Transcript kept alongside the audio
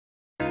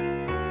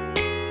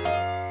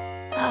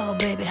Oh,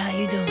 baby, how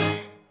you doing?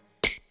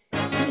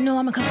 You know,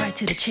 I'ma come right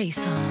to the chase,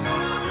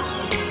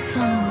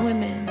 Some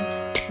women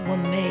were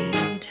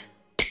made,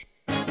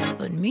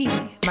 but me,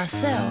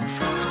 myself,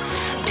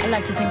 I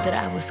like to think that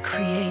I was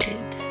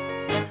created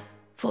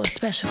for a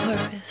special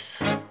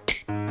purpose.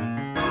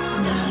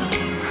 Now,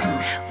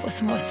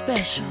 what's more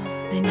special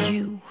than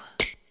you?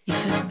 You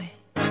feel me?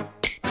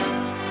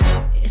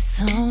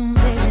 It's on,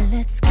 baby,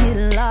 let's get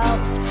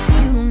lost.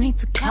 You don't need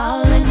to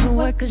call into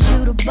work, cause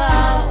you the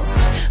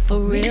boss. For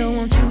real,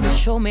 want you to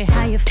show me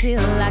how you feel.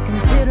 I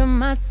consider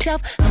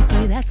myself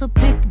lucky, that's a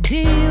big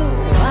deal.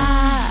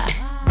 Why?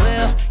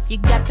 Well, you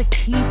got the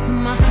key to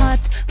my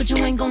heart, but you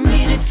ain't gon'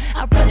 need it.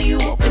 I'd rather you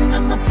open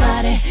up my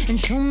body and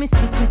show me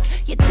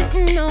secrets you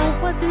didn't know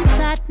was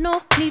inside.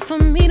 No need for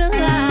me to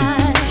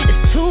lie.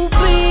 It's too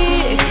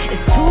big,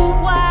 it's too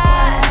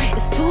wide,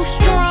 it's too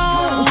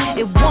strong,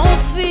 it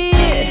won't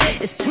fit.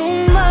 It's too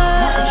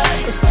much,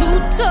 it's too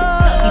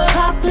tough. He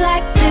talk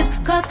like this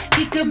cause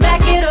he could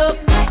back it up.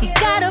 He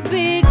got a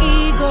big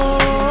ego,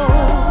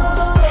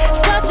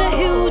 such a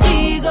huge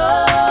ego.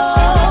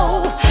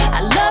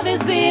 I love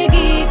his big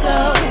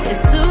ego.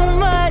 It's too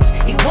much,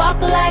 he walk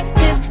like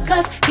this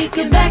cause he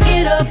could back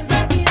it up.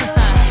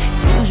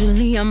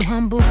 Usually I'm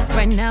humble,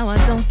 right now I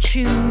don't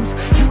choose.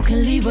 You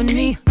can leave with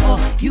me or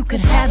you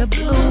could have the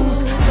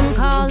blues. Some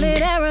call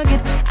it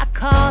arrogant, I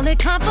call it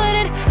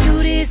confident.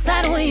 You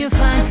decide when you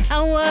find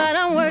out what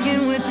I'm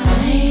working with.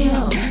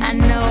 Damn, I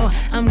know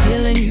I'm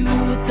killing you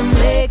with them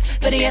legs,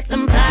 but yet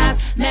them thighs.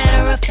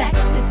 Matter of fact,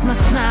 it's my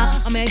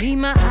smile or maybe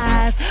my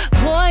eyes.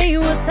 Boy,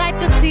 you a sight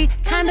to see,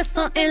 kinda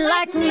something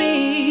like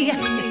me.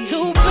 It's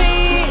too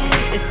big,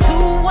 it's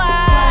too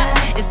wide,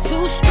 it's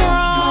too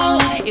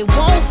strong, it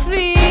won't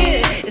fit.